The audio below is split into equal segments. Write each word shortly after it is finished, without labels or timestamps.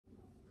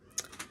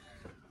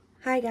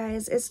Hi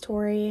guys, it's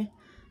Tori,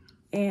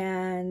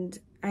 and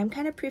I'm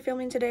kind of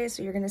pre-filming today,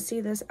 so you're gonna see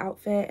this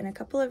outfit in a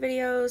couple of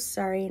videos.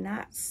 Sorry,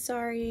 not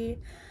sorry.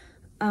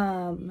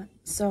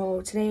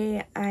 So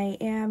today I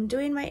am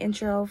doing my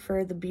intro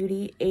for the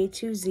Beauty A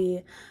to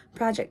Z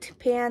Project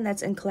Pan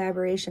that's in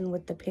collaboration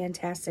with the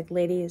Pantastic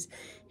Ladies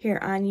here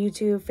on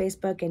YouTube,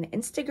 Facebook, and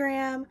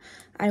Instagram.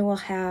 I will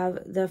have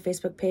the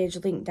Facebook page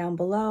linked down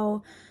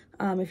below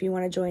if you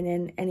want to join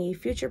in any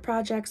future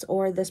projects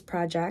or this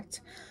project.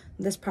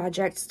 This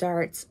project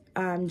starts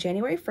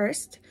January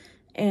 1st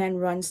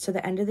and runs to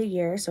the end of the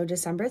year, so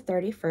December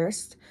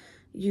 31st.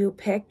 You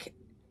pick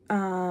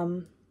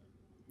a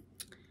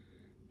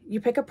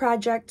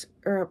product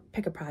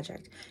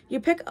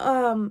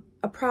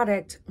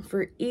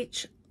for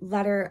each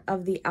letter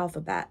of the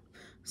alphabet.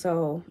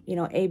 So, you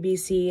know, A, B,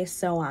 C,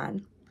 so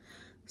on.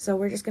 So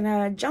we're just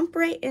gonna jump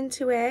right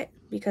into it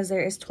because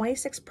there is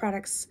 26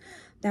 products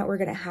that we're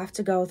gonna have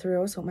to go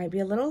through, so it might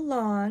be a little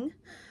long.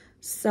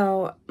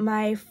 So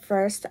my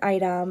first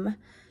item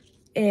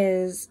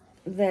is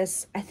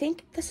this, I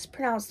think this is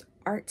pronounced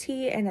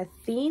Artie and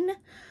Athene.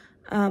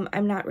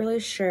 I'm not really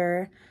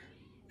sure.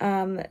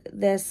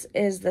 This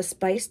is the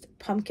Spiced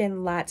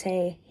Pumpkin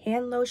Latte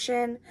Hand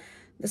Lotion.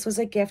 This was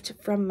a gift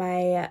from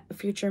my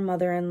future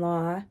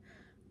mother-in-law.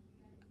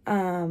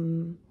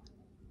 It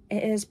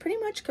is pretty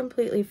much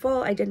completely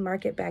full. I did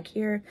mark it back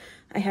here.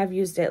 I have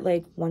used it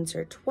like once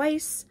or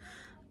twice.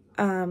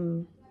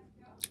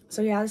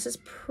 So yeah, this is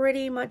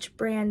pretty much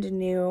brand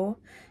new,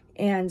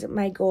 and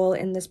my goal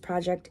in this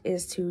project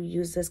is to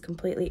use this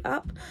completely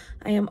up.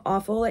 I am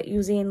awful at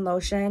using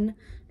lotion,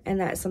 and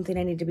that's something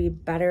I need to be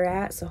better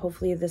at, so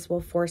hopefully this will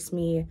force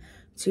me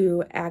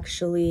to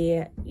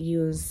actually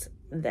use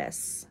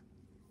this.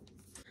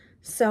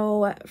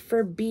 So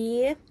for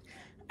B,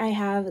 I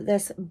have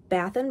this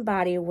Bath &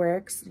 Body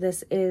Works.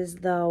 This is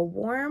the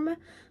Warm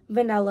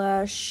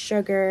Vanilla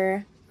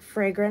Sugar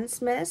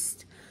Fragrance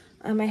Mist.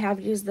 I have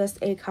used this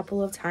a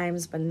couple of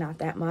times, but not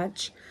that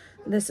much.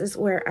 This is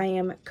where I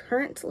am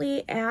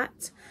currently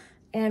at,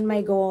 and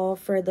my goal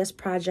for this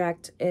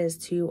project is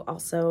to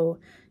also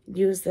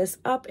use this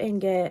up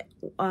and get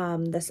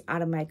this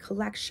out of my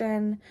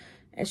collection.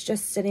 It's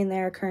just sitting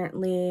there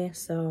currently.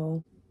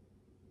 So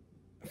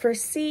for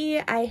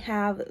C, I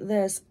have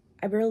this,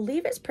 I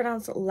believe it's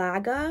pronounced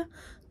Laga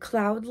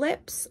Cloud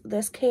Lips.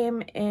 This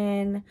came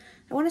in,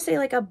 I want to say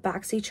like a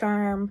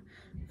BoxyCharm.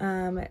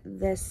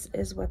 This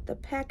is what the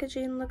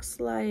packaging looks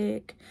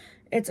like.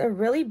 It's a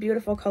really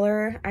beautiful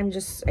color.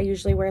 I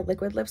usually wear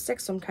liquid lipstick,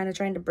 so I'm kind of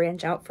trying to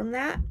branch out from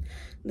that.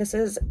 This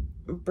is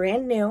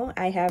brand new.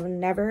 I have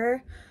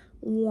never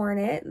worn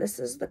it. This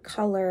is the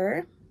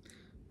color.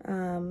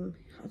 I'll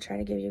try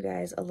to give you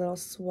guys a little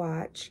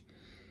swatch.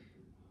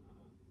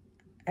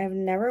 I've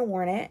never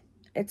worn it.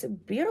 It's a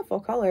beautiful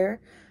color.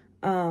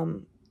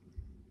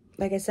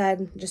 Like I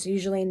said, just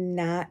usually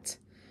not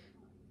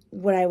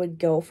what I would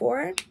go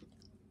for.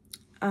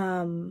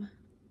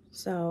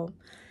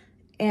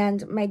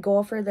 And my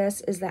goal for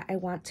this is that I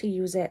want to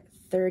use it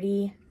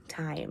 30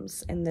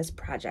 times in this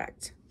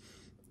project.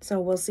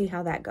 So we'll see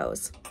how that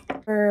goes.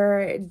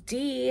 For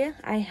D,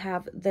 I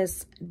have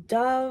this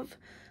Dove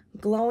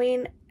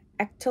Glowing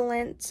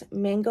Excellent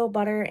Mango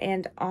Butter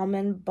and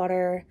Almond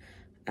Butter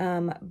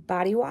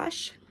body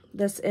wash.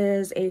 This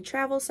is a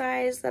travel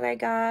size that I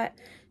got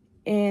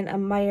in a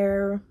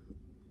Meyer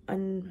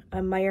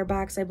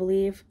box, I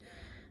believe.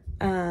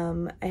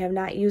 I have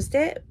not used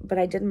it, but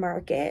I did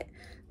mark it.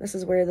 This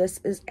is where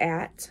this is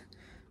at.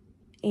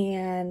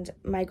 And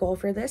my goal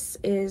for this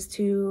is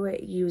to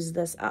use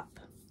this up.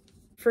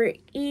 For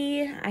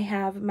E, I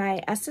have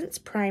my Essence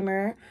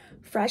Primer,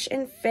 Fresh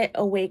and Fit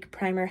Awake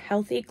Primer,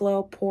 Healthy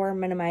Glow Pore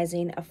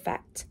Minimizing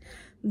Effect.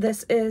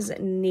 This is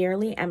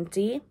nearly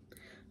empty.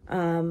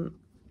 I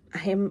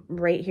am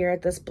right here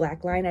at this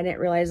black line. I didn't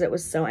realize it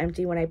was so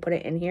empty when I put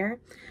it in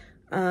here.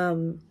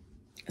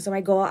 So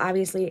my goal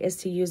obviously is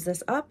to use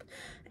this up,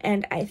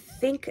 and I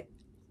think,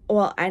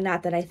 well,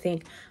 not that I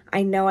think,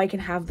 I know I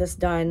can have this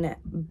done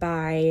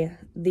by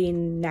the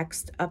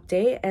next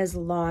update as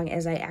long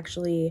as I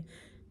actually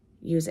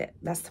use it.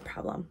 That's the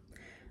problem.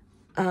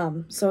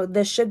 So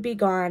this should be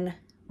gone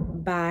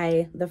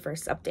by the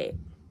first update.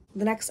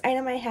 The next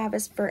item I have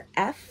is for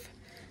F.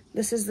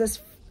 This is the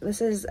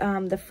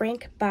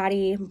Frank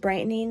Body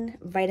Brightening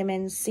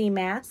Vitamin C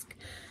Mask.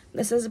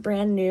 This is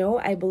brand new.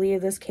 I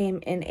believe this came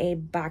in a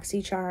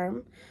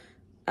BoxyCharm.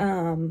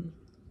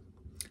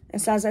 It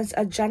says it's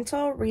a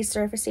gentle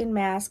resurfacing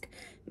mask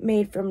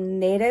made from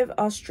native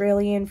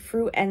Australian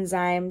fruit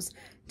enzymes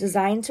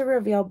designed to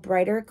reveal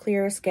brighter,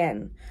 clearer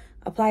skin.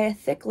 Apply a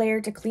thick layer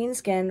to clean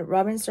skin,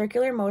 rub in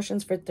circular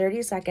motions for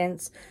 30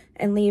 seconds,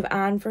 and leave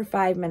on for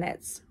 5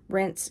 minutes.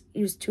 Rinse.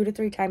 Use 2 to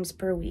 3 times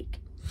per week.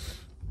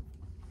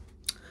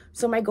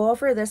 So my goal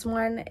for this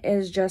one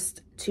is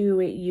just to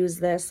use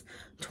this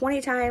 20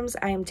 times.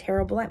 I am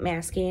terrible at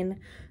masking,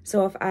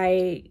 so if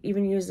I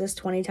even use this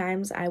 20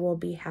 times, I will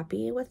be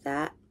happy with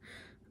that.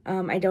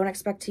 I don't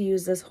expect to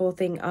use this whole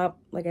thing up.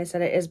 Like I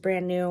said, it is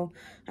brand new.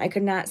 I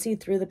could not see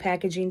through the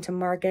packaging to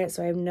mark it,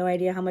 so I have no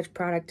idea how much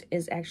product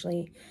is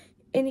actually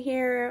in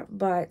here,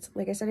 but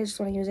like I said, I just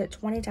want to use it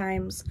 20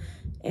 times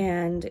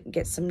and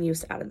get some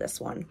use out of this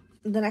one.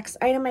 The next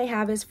item I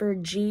have is for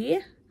G.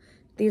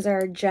 These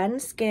are Gen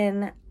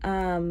Skin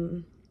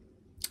Hydrating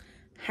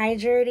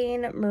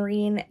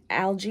Marine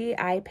Algae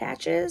Eye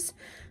Patches.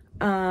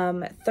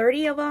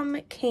 30 of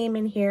them came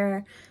in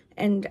here,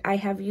 and I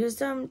have used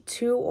them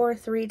 2 or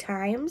 3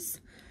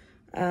 times.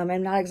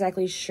 I'm not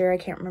exactly sure, I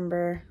can't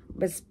remember,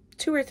 but it's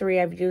 2 or 3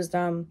 I've used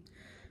them.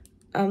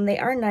 They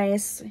are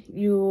nice.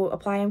 You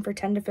apply them for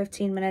 10 to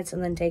 15 minutes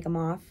and then take them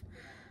off.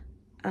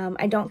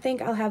 I don't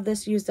think I'll have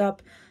this used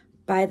up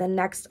by the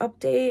next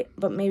update,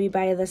 but maybe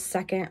by the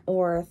 2nd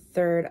or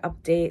 3rd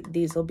update,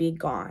 these will be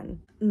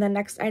gone. And the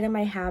next item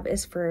I have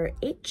is for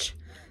H.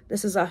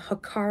 This is a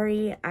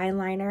Hikari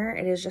eyeliner.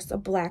 It is just a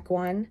black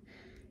one.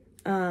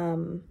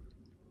 I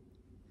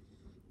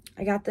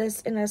got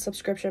this in a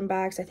subscription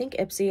box, I think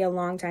Ipsy, a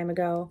long time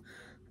ago.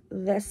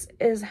 This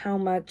is how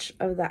much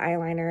of the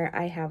eyeliner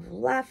I have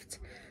left.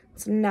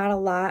 It's not a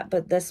lot,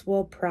 but this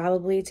will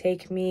probably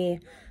take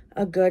me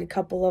a good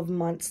couple of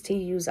months to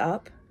use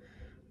up.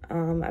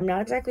 I'm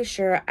not exactly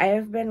sure. I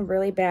have been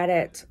really bad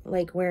at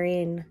like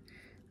wearing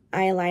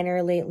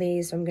eyeliner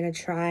lately, so I'm going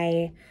to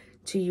try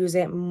to use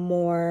it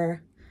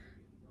more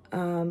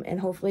and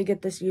hopefully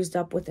get this used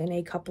up within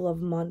a couple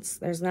of months.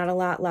 There's not a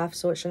lot left,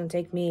 so it shouldn't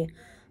take me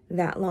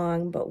that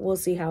long, but we'll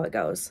see how it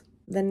goes.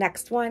 The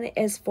next one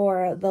is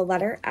for the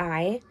letter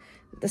I.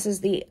 This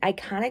is the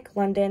Iconic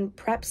London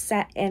Prep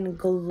Set and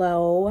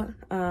Glow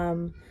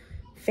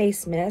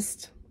Face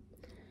Mist.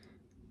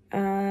 I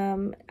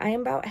am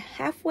about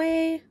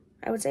halfway,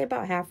 I would say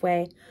about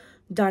halfway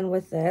done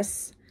with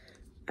this.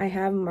 I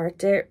have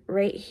marked it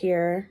right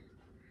here.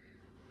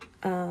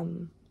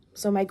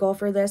 So my goal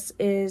for this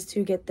is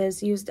to get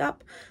this used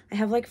up. I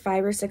have like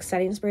 5 or 6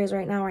 setting sprays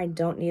right now. I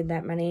don't need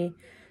that many.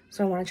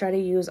 So I want to try to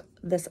use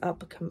this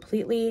up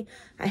completely.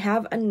 I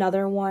have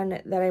another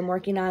one that I'm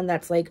working on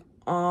that's like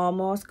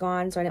almost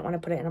gone, so I didn't want to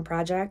put it in a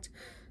project.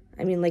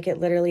 I mean, like it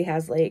literally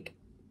has like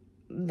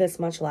this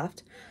much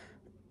left.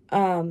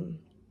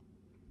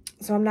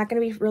 So I'm not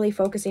going to be really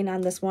focusing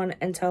on this one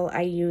until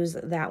I use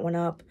that one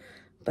up,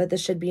 but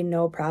this should be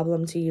no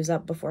problem to use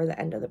up before the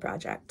end of the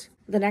project.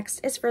 The next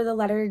is for the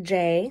letter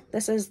J.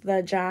 This is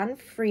the John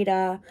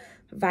Frieda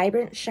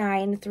Vibrant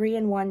Shine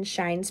 3-in-1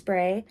 Shine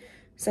Spray.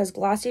 It says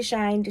glossy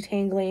shine,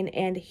 detangling,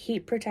 and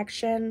heat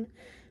protection.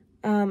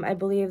 I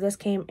believe this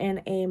came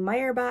in a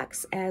Meyer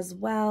box as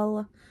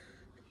well,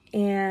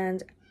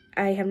 and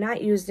I have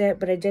not used it,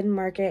 but I did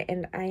mark it,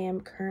 and I am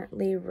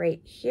currently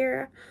right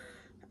here.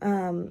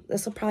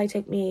 This will probably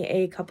take me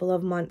a couple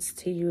of months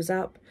to use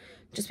up,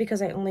 just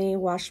because I only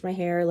wash my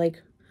hair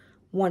like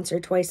once or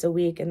twice a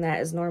week, and that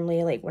is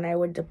normally like when I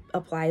would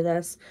apply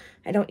this.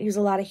 I don't use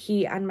a lot of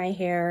heat on my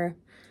hair.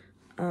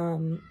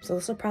 So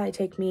this will probably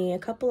take me a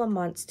couple of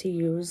months to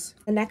use.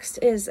 The next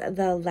is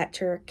the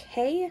letter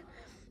K,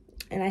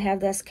 and I have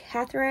this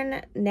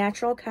Catherine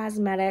Natural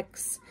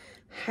Cosmetics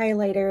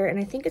highlighter, and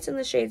I think it's in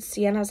the shade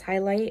Sienna's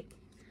Highlight.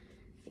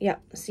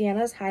 Yep,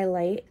 Sienna's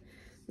Highlight.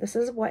 This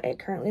is what it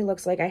currently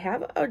looks like. I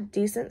have a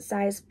decent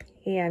sized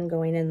pan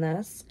going in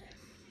this.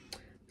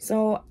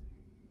 So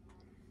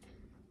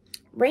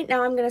right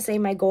now I'm going to say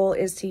my goal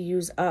is to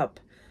use up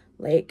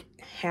like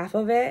half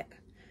of it.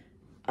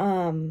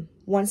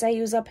 Once I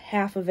use up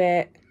half of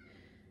it,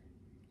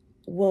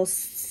 we'll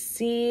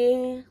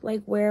see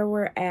like where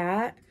we're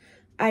at.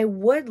 I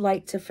would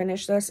like to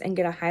finish this and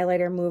get a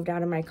highlighter moved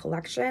out of my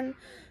collection,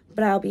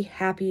 but I'll be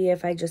happy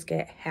if I just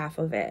get half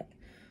of it.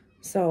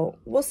 So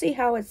we'll see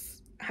how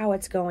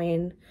it's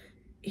going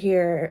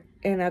here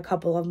in a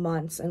couple of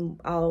months, and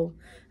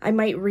I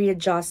might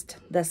readjust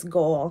this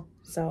goal.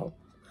 So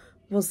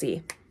we'll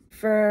see.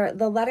 For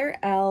the letter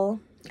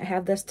L, I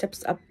have this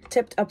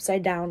tipped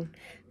upside down.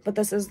 But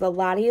this is the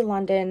Lottie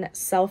London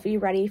Selfie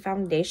Ready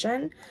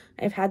Foundation.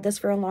 I've had this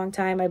for a long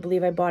time. I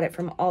believe I bought it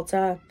from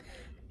Ulta.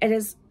 It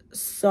is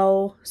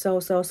so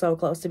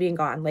close to being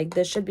gone. Like,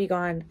 this should be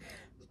gone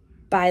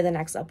by the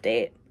next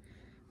update.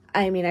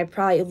 I mean, I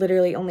probably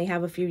literally only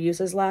have a few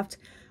uses left.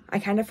 I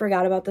kind of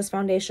forgot about this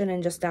foundation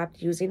and just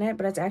stopped using it,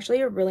 but it's actually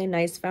a really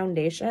nice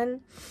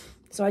foundation.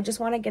 So I just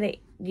want to get it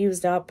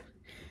used up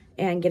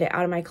and get it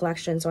out of my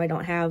collection so I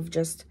don't have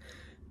just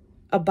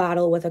a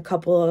bottle with a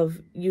couple of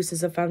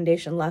uses of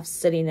foundation left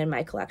sitting in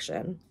my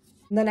collection.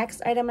 The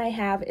next item I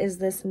have is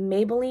this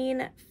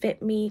Maybelline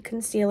Fit Me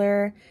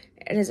Concealer.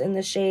 It is in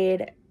the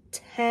shade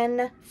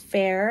 10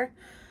 Fair.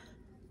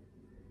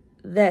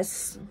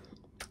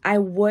 I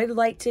would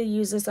like to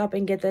use this up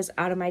and get this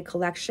out of my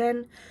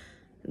collection.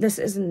 This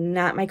is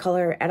not my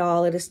color at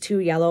all. It is too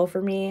yellow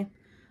for me.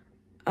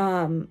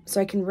 So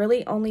I can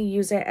really only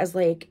use it as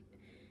like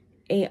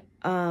a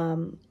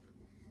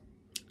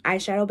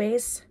eyeshadow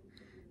base.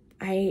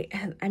 I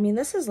mean,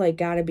 this is like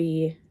gotta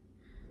be,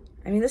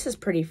 I mean, this is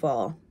pretty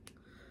full.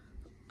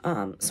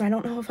 So I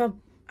don't know if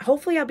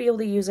hopefully I'll be able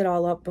to use it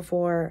all up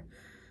before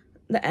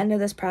the end of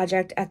this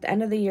project. At the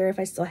end of the year, if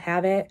I still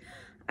have it,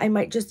 I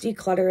might just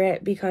declutter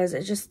it because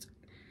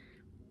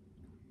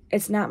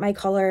it's not my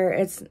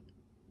color.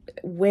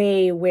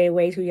 way, way,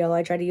 way too yellow.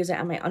 I tried to use it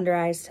on my under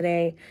eyes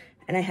today,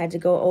 and I had to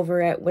go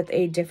over it with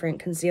a different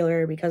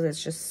concealer because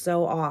it's just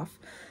so off.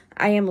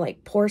 I am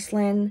like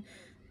porcelain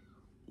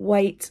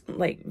white,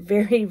 like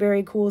very,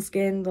 very cool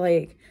skinned,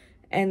 like,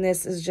 and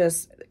this is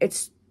just,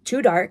 it's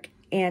too dark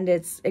and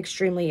it's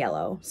extremely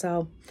yellow.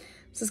 So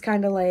this is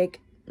kind of like,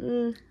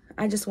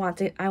 I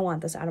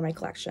want this out of my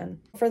collection.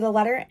 For the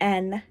letter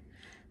N,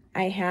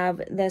 I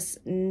have this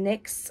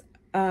NYX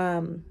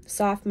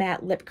soft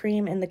matte lip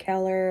cream in the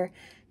color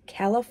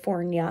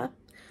California.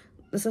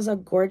 This is a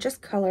gorgeous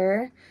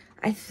color.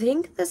 I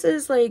think this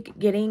is like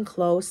getting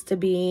close to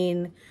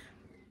being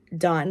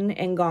done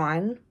and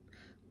gone.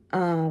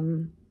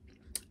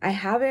 I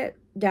have it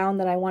down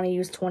that I want to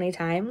use 20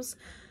 times.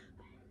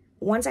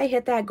 Once I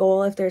hit that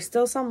goal, if there's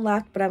still some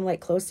left, but I'm like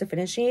close to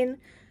finishing,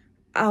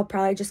 I'll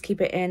probably just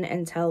keep it in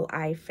until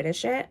I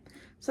finish it.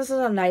 So this is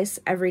a nice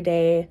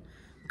everyday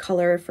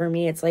color for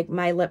me. It's like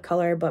my lip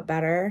color, but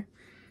better.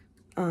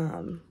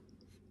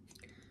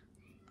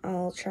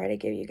 I'll try to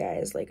give you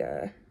guys like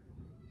a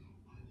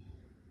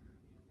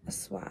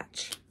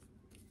swatch.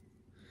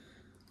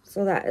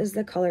 So that is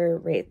the color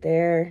right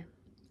there.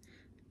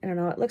 I don't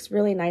know, it looks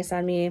really nice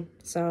on me.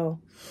 So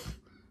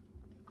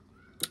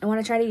I want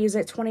to try to use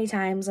it 20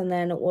 times and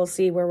then we'll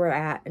see where we're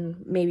at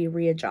and maybe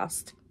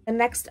readjust. The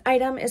next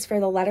item is for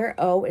the letter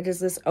O. It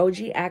is this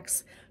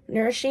OGX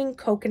Nourishing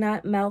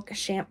Coconut Milk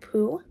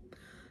Shampoo.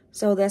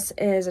 So this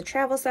is a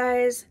travel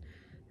size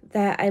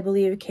that I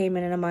believe came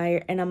in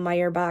a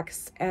Meyer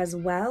box as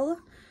well.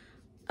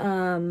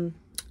 I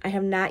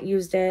have not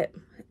used it,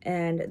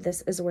 and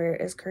this is where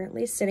it is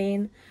currently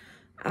sitting.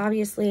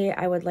 Obviously,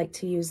 I would like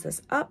to use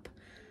this up.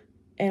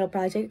 It'll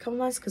probably take a couple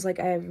months because, like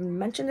I've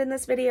mentioned in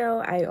this video,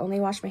 I only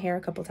wash my hair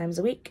a couple times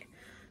a week.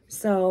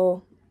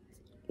 So,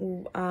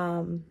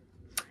 and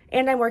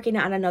I'm working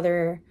on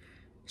another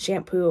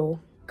shampoo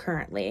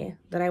currently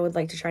that I would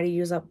like to try to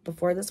use up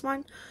before this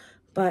one,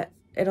 but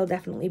it'll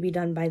definitely be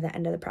done by the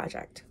end of the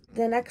project.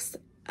 The next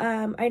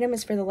item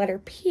is for the letter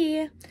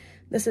P.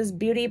 This is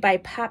Beauty by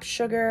Pop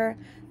Sugar.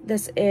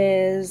 This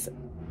is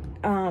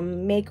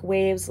Make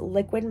Waves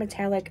Liquid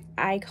Metallic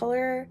Eye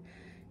Color,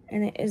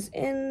 and it is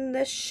in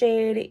the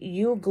shade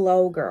You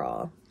Glow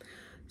Girl.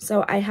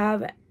 So I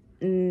have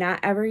not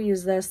ever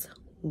used this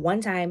one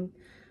time.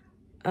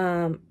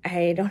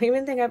 I don't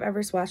even think I've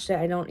ever swatched it.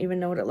 I don't even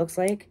know what it looks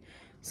like.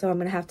 So I'm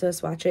going to have to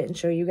swatch it and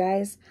show you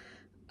guys.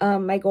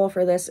 My goal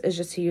for this is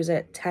just to use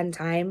it 10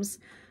 times.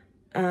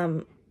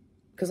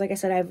 Because like I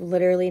said, I've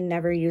literally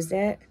never used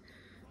it.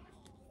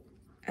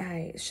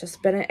 It's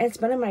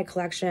been in my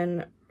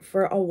collection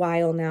for a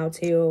while now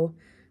too.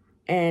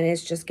 And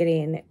it's just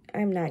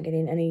I'm not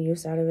getting any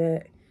use out of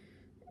it.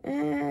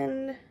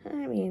 And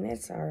I mean,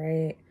 it's all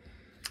right.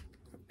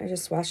 I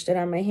just swatched it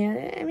on my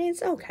hand. I mean,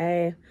 it's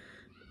okay.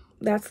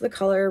 That's the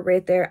color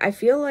right there. I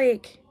feel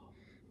like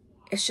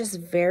it's just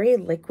very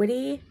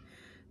liquidy.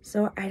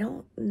 So I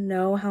don't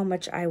know how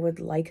much I would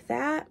like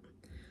that.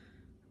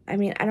 I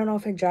mean, I don't know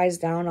if it dries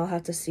down. I'll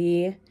have to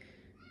see.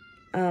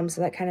 So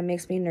that kind of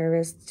makes me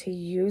nervous to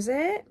use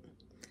it.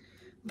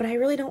 But I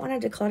really don't want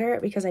to declutter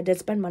it because I did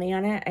spend money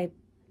on it. I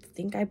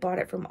think I bought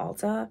it from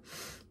Ulta.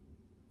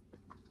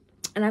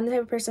 And I'm the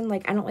type of person,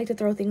 like, I don't like to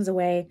throw things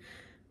away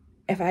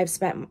if I've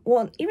spent,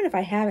 well, even if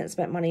I haven't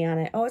spent money on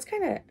it. Oh, it's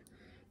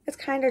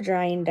kind of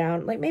drying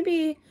down. Like,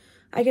 maybe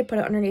I could put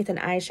it underneath an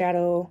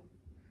eyeshadow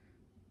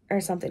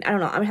or something. I don't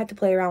know. I'm going to have to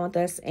play around with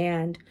this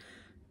and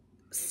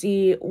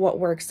see what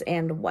works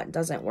and what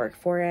doesn't work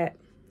for it.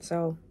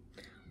 So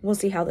we'll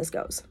see how this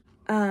goes.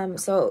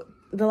 So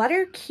the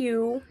letter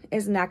Q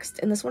is next,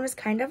 and this one is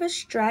kind of a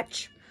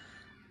stretch.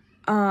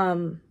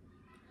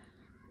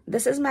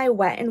 This is my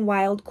Wet n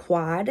Wild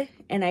quad,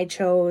 and I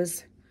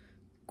chose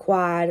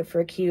quad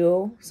for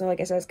Q. So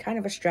like I said, it's kind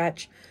of a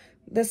stretch.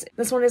 This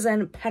one is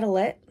in Petal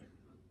It.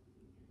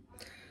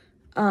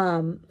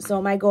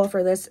 So my goal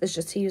for this is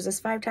just to use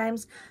this 5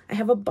 times. I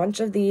have a bunch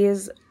of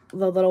these,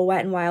 the little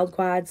Wet n Wild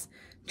quads,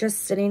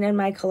 just sitting in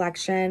my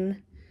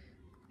collection,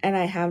 and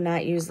I have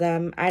not used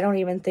them. I don't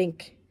even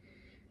think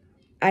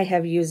I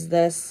have used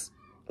this.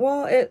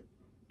 Well, it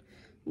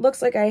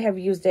looks like I have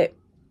used it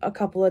a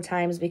couple of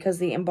times because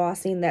the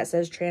embossing that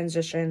says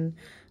Transition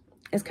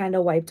is kind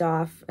of wiped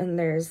off, and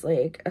there's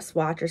like a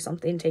swatch or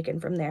something taken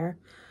from there.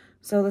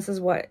 So this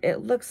is what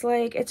it looks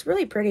like. It's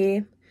really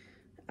pretty.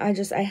 I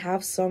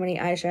have so many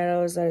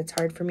eyeshadows that it's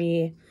hard for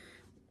me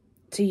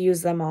to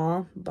use them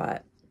all.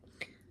 But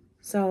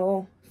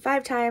so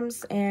 5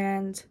 times,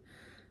 and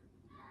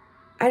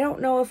I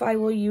don't know if I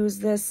will use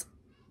this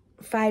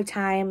 5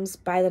 times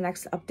by the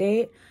next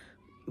update,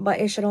 but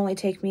it should only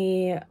take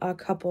me a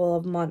couple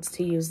of months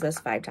to use this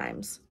 5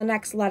 times. The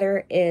next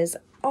letter is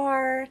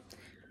R,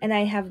 and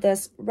I have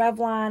this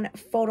Revlon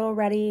Photo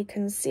Ready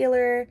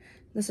Concealer.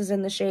 This is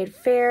in the shade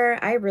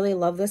Fair. I really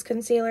love this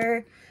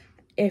concealer.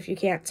 If you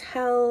can't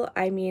tell,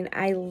 I mean,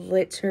 I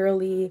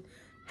literally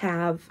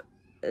have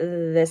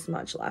this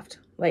much left.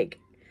 Like,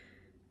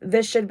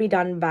 this should be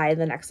done by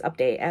the next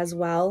update as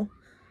well.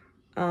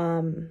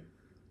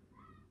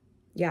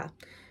 Yeah.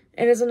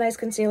 It is a nice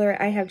concealer.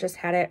 I have just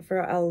had it for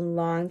a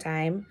long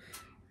time,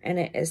 and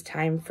it is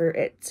time for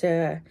it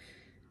to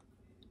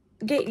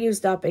get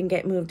used up and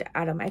get moved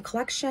out of my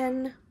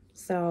collection.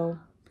 So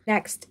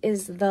next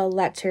is the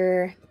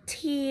letter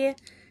T,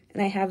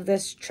 and I have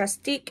this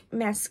Trustique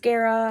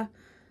mascara,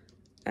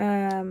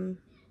 the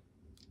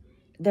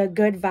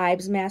Good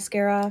Vibes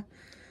mascara.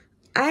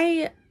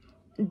 I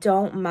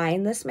don't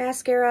mind this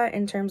mascara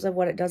in terms of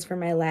what it does for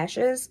my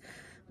lashes,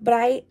 but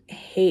I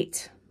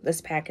hate this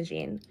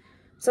packaging.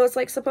 So it's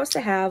like supposed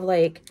to have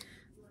like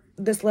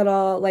this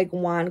little like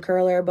wand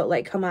curler, but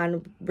like, come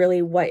on,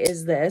 really, what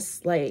is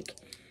this? Like,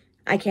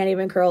 I can't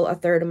even curl a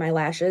third of my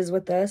lashes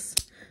with this.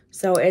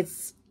 So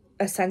it's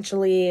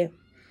essentially,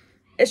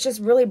 it's just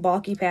really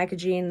bulky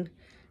packaging,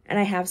 and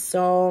I have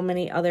so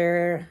many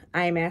other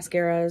eye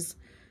mascaras.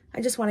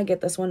 I just want to get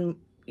this one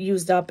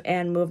used up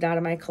and moved out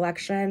of my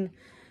collection.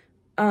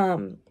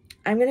 I'm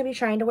going to be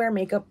trying to wear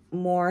makeup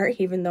more,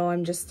 even though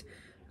I'm just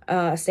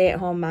a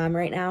stay-at-home mom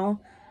right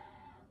now.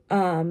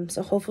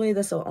 So hopefully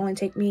this will only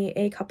take me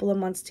a couple of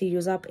months to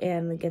use up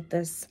and get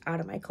this out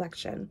of my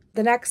collection.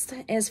 The next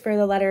is for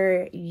the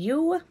letter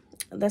U.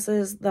 This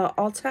is the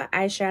Ulta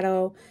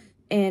eyeshadow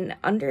in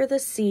Under the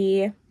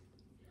Sea.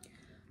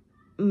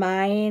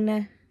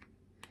 Mine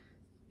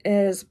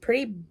is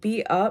pretty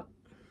beat up.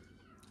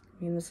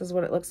 I mean, this is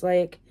what it looks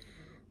like.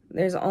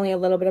 There's only a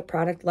little bit of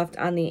product left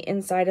on the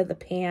inside of the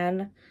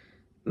pan.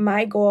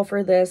 My goal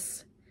for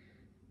this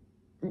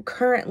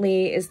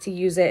currently is to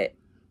use it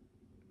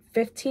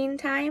 15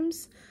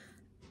 times,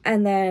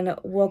 and then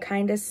we'll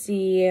kind of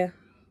see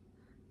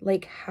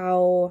like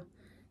how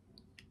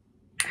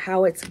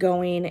it's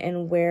going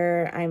and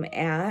where I'm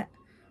at.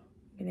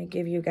 I'm gonna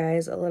give you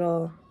guys a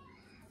little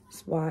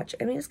swatch.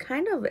 I mean, it's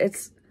kind of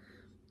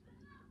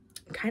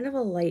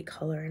a light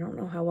color. I don't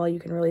know how well you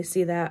can really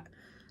see that.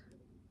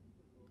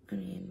 I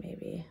mean,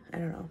 maybe, I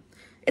don't know.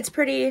 It's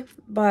pretty,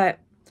 but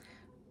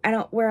I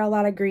don't wear a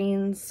lot of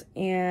greens,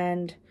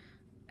 and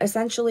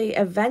essentially,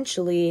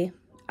 eventually,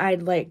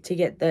 I'd like to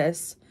get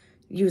this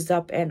used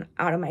up and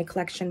out of my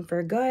collection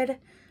for good.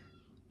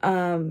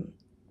 I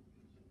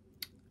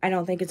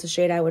don't think it's a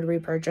shade I would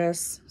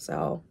repurchase.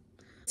 So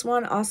this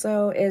one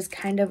also is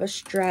kind of a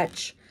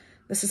stretch.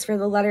 This is for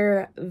the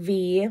letter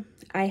V.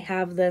 I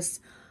have this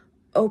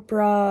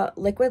Oprah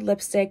liquid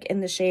lipstick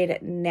in the shade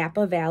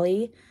Napa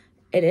Valley.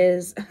 It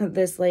is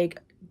this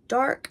like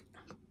dark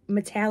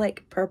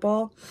metallic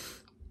purple.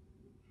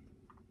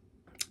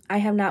 I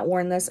have not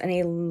worn this in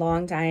a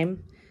long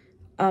time.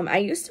 I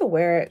used to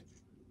wear it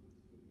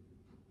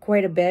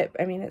quite a bit.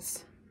 I mean,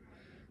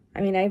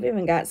 I've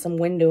even got some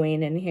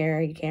windowing in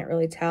here. You can't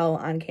really tell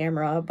on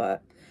camera,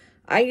 but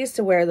I used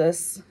to wear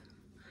this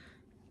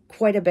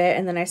quite a bit,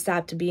 and then I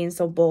stopped being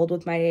so bold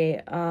with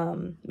my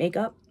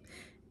makeup.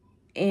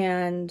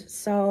 And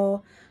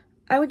so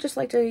I would just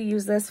like to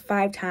use this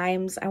 5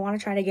 times. I want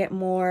to try to get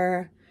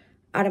more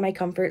out of my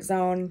comfort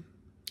zone.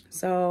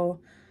 So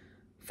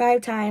 5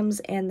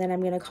 times, and then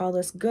I'm going to call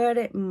this good.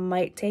 It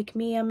might take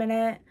me a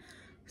minute.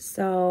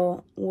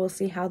 So we'll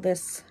see how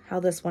this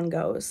one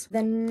goes.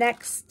 The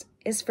next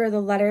is for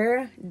the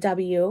letter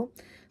W.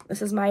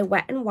 This is my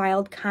Wet n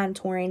Wild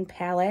contouring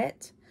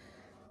palette.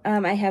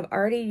 I have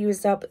already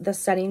used up the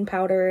setting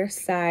powder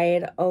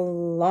side a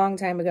long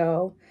time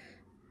ago.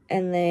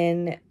 And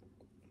then,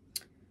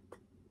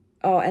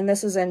 oh, and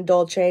this is in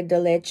Dolce de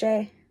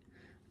Leche.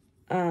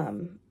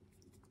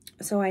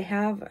 So I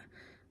have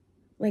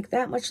like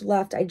that much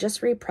left. I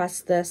just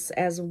repressed this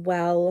as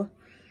well.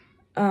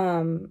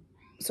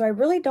 So I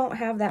really don't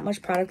have that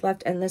much product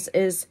left, and this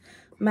is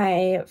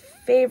my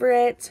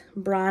favorite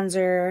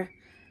bronzer.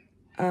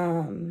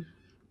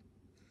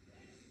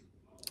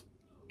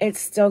 It's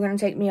still going to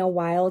take me a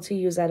while to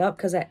use that up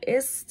because that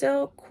is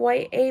still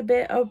quite a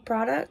bit of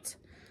product.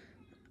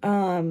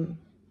 So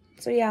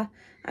yeah,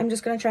 I'm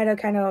just going to try to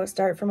kind of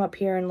start from up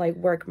here and like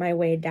work my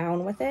way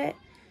down with it.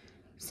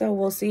 So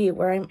we'll see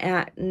where I'm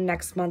at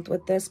next month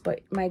with this, but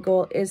my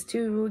goal is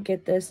to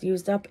get this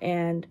used up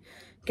and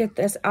get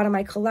this out of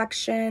my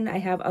collection. I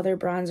have other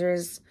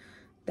bronzers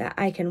that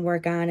I can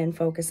work on and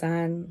focus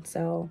on.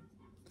 So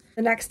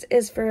the next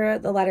is for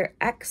the letter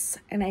X,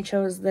 and I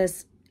chose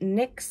this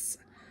NYX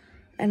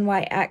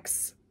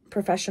NYX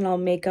Professional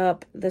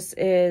Makeup. This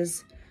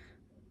is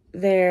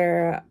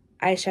their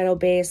eyeshadow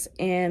base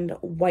and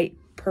white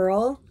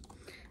pearl.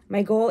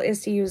 My goal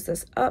is to use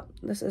this up.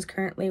 This is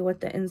currently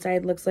what the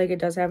inside looks like. It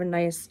does have a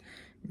nice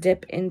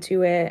dip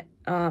into it,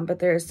 but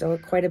there is still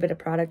quite a bit of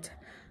product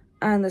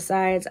on the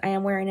sides. I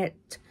am wearing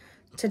it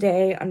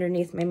today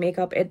underneath my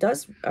makeup. It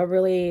does a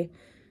really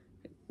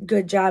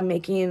good job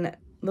making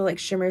the like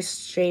shimmer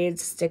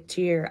shades stick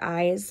to your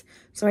eyes.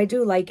 So I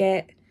do like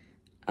it.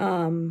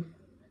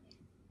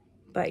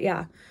 But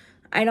yeah,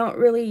 I don't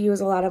really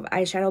use a lot of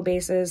eyeshadow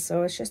bases,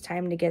 so it's just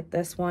time to get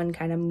this one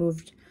kind of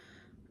moved,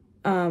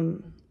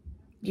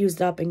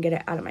 used up and get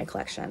it out of my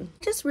collection.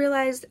 Just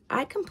realized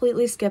I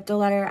completely skipped a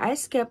letter. I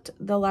skipped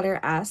the letter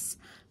S,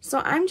 so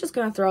I'm just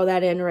gonna throw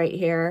that in right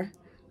here.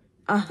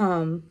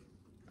 I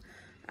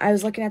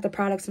was looking at the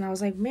products and I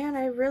was like, man,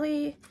 I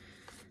really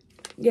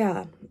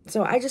yeah,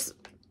 so I just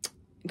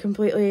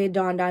completely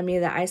dawned on me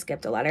that I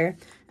skipped a letter.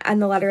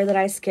 And the letter that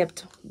I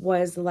skipped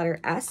was the letter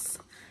S.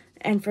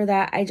 And for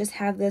that, I just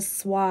have this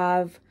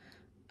Suave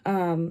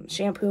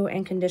shampoo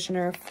and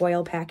conditioner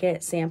foil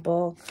packet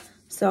sample.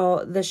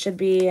 So this should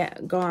be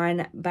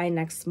gone by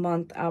next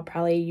month. I'll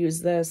probably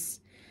use this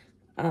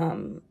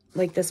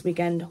like this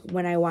weekend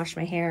when I wash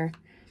my hair.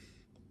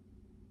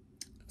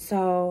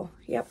 So,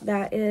 yep,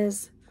 that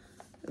is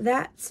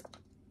that.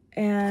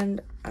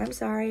 And I'm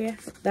sorry,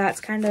 that's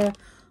kind of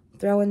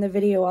throwing the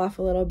video off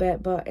a little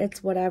bit, but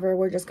it's whatever.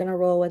 We're just going to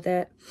roll with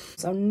it.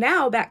 So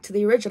now back to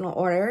the original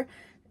order.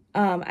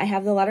 I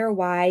have the letter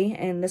Y,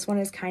 and this one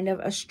is kind of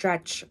a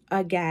stretch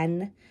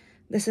again.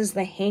 This is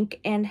the Hank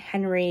and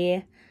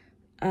Henry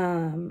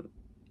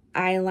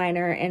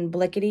eyeliner in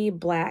Blickety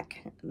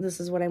Black. This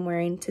is what I'm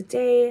wearing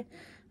today.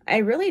 I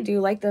really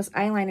do like this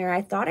eyeliner.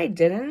 I thought I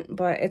didn't,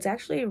 but it's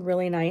actually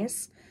really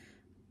nice.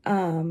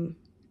 I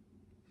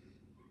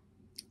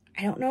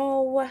don't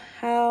know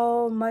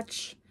how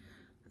much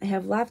I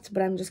have left,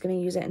 but I'm just going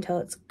to use it until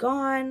it's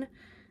gone.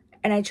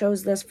 And I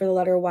chose this for the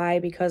letter Y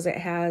because it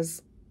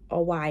has a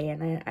Y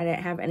in it. I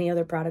didn't have any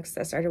other products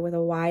that started with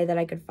a Y that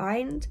I could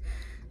find.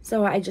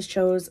 So I just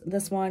chose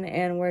this one,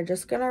 and we're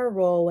just going to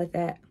roll with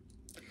it.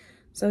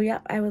 So,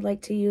 yep, I would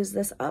like to use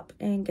this up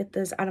and get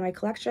this out of my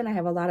collection. I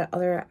have a lot of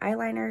other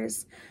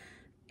eyeliners,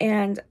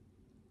 and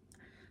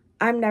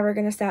I'm never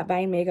going to stop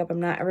buying makeup. I'm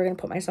not ever going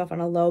to put myself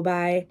on a low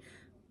buy.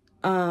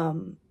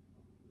 So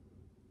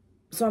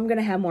I'm going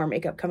to have more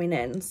makeup coming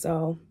in.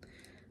 So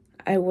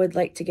I would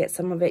like to get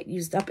some of it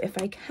used up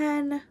if I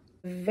can.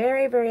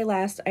 Very, very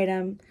last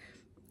item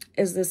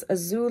is this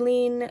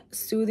Azuline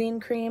Soothing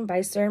Cream by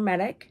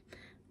Surmedic.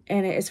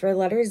 And it is for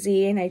letter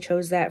Z, and I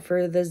chose that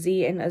for the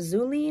Z in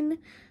Azuline.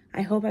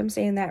 I hope I'm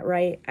saying that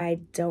right. I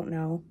don't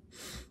know.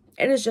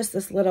 It is just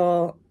this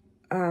little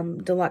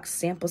deluxe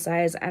sample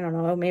size. I don't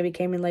know. Maybe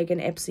came in like an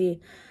Ipsy.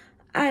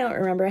 I don't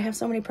remember. I have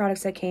so many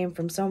products that came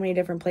from so many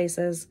different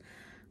places.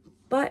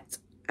 But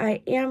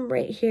I am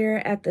right here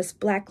at this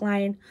black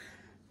line.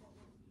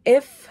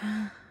 If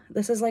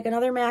this is like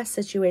another math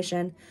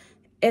situation,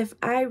 if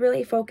I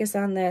really focus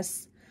on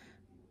this,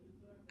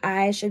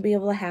 I should be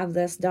able to have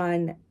this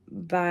done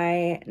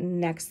by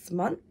next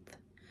month,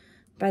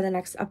 by the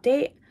next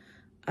update.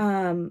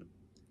 I'm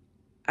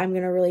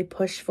going to really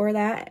push for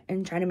that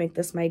and try to make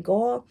this my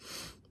goal.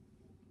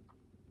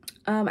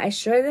 I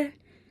should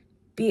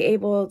be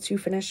able to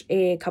finish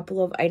a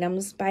couple of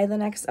items by the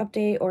next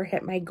update or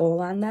hit my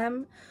goal on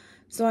them.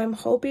 So I'm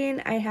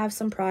hoping I have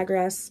some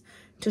progress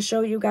to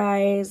show you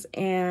guys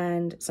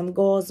and some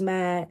goals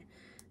met,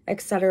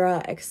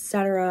 etc.,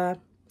 etc.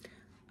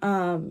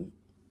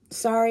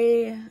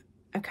 Sorry,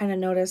 I kind of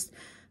noticed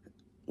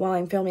while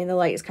I'm filming the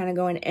light is kind of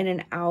going in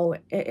and out.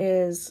 It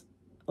is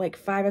like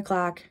 5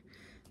 o'clock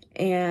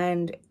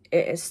and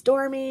it is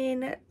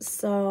storming,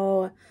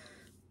 so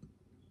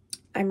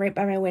I'm right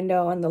by my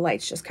window and the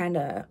light's just kind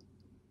of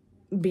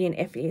being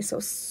iffy. So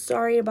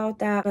sorry about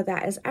that, but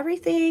that is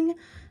everything.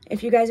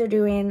 If you guys are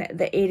doing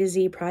the A to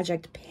Z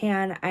Project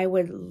Pan, I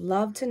would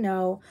love to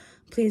know.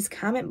 Please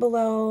comment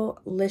below,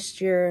 link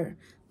your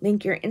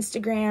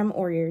Instagram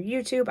or your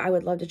YouTube. I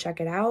would love to check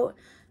it out,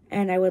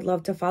 and I would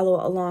love to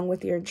follow along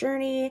with your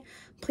journey.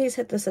 Please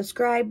hit the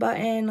subscribe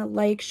button,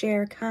 like,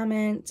 share,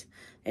 comment.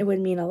 It would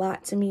mean a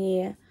lot to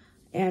me,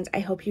 and I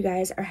hope you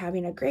guys are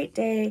having a great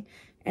day,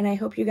 and I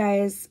hope you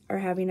guys are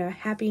having a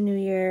happy new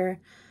year,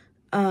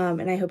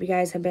 and I hope you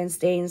guys have been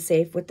staying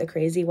safe with the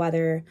crazy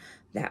weather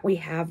that we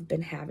have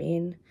been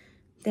having.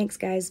 Thanks,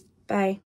 guys. Bye.